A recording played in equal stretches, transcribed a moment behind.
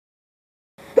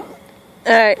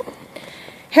Alright,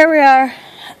 here we are.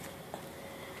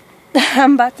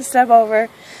 I'm about to step over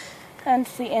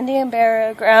onto the Indian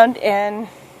burial ground, and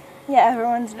yeah,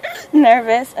 everyone's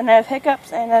nervous, and I have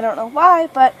hiccups, and I don't know why,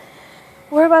 but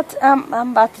we're about to,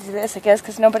 I'm about to do this, I guess,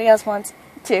 because nobody else wants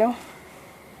to.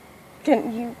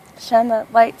 Can you shine the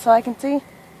light so I can see?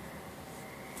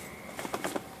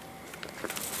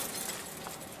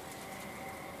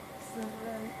 This is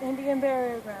an Indian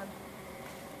burial ground.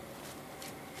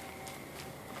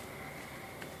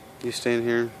 You staying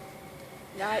here?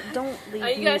 No, don't leave me, Are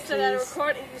you guys still please.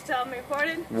 recording? You still have me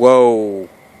recording? Whoa.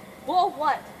 Whoa,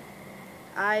 what?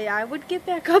 I would get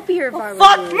back up here if I were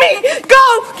Fuck you. me!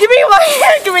 Go! Give me my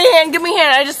hand! Give me a hand! Give me a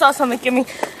hand! I just saw something. Give me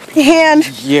a hand.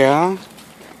 Yeah.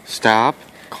 Stop.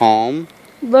 Calm.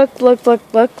 Look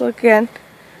again.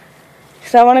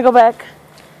 Because I want to go back.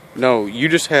 No, you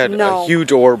just had No. a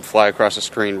huge orb fly across the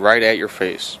screen right at your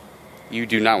face. You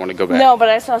do not want to go back. No, but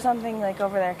I saw something like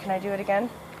over there. Can I do it again?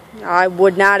 I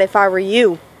would not if I were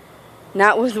you.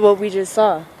 Not with what we just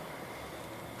saw.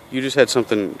 You just had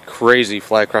something crazy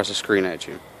fly across the screen at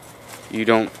you. You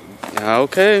don't...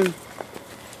 Okay.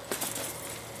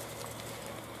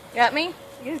 Got me?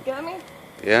 You guys got me?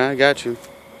 Yeah, I got you.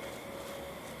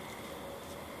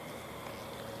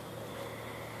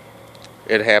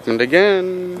 It happened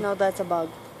again. No, that's a bug.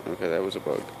 Okay, that was a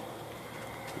bug.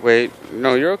 Wait,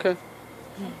 no, you're okay.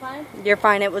 I'm fine. You're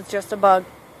fine, it was just a bug.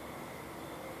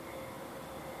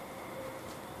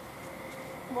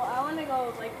 Well, I want to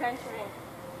go like venturing.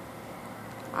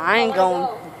 I ain't going.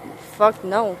 Fuck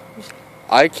no.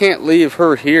 I can't leave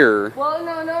her here. Well,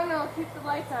 no. Keep the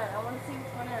lights on. I want to see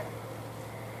what's going on.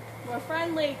 We're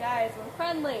friendly, guys. We're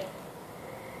friendly.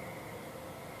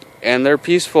 And they're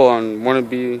peaceful and want to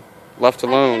be left I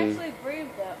alone. can actually breathe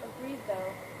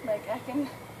though. Like I can.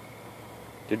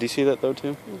 Did you see that though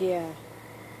too? Yeah.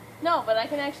 No, but I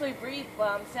can actually breathe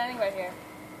while I'm standing right here.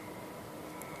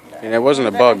 And it wasn't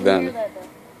a I bug can then. hear that, though.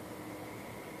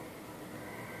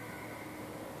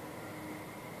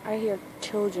 I hear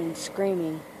children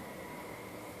screaming.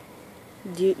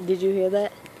 Did you hear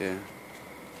that? Yeah.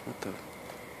 What the?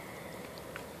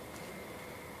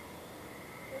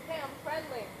 Okay, I'm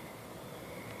friendly.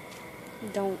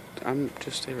 Don't. I'm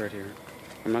just stay right here.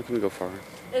 I'm not gonna go far.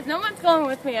 If no one's going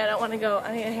with me, I don't want to go.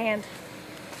 I need a hand.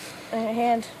 I need a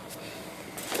hand.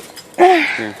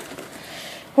 Yeah.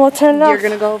 Well, turn it off. You're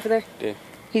gonna go over there? Yeah.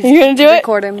 He's You're gonna do it?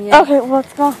 record him, yeah. Okay, well,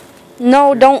 let's go.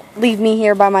 No, don't leave me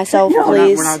here by myself, No.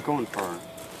 please. We're not going far.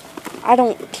 I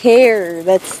don't care.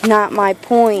 That's not my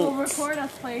point. Well, record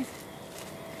us, please.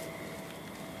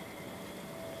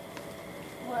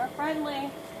 We're friendly.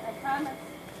 I promise.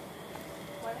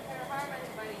 We're not going to harm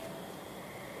anybody.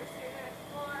 We're just here to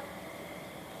explore.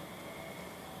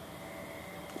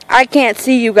 I can't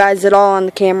see you guys at all on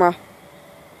the camera.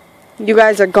 You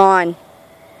guys are gone. We'll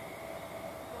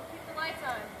keep the lights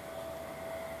on.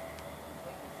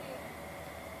 We can see.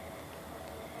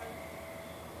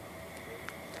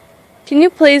 Can you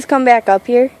please come back up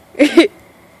here? I can hear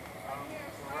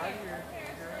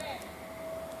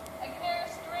a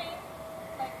stream.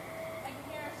 Like I can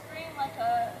hear a stream like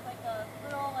a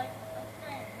little like a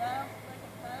stream. Now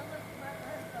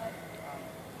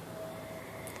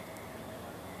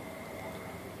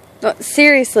No,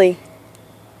 seriously.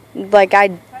 Like,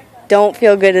 I don't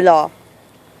feel good at all.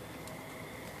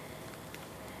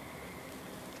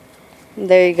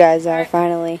 There you guys are,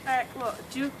 finally. Alright, well,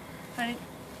 I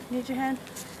need your hand.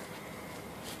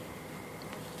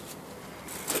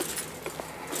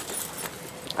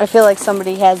 I feel like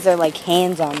somebody has their, like,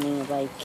 hands on me, like...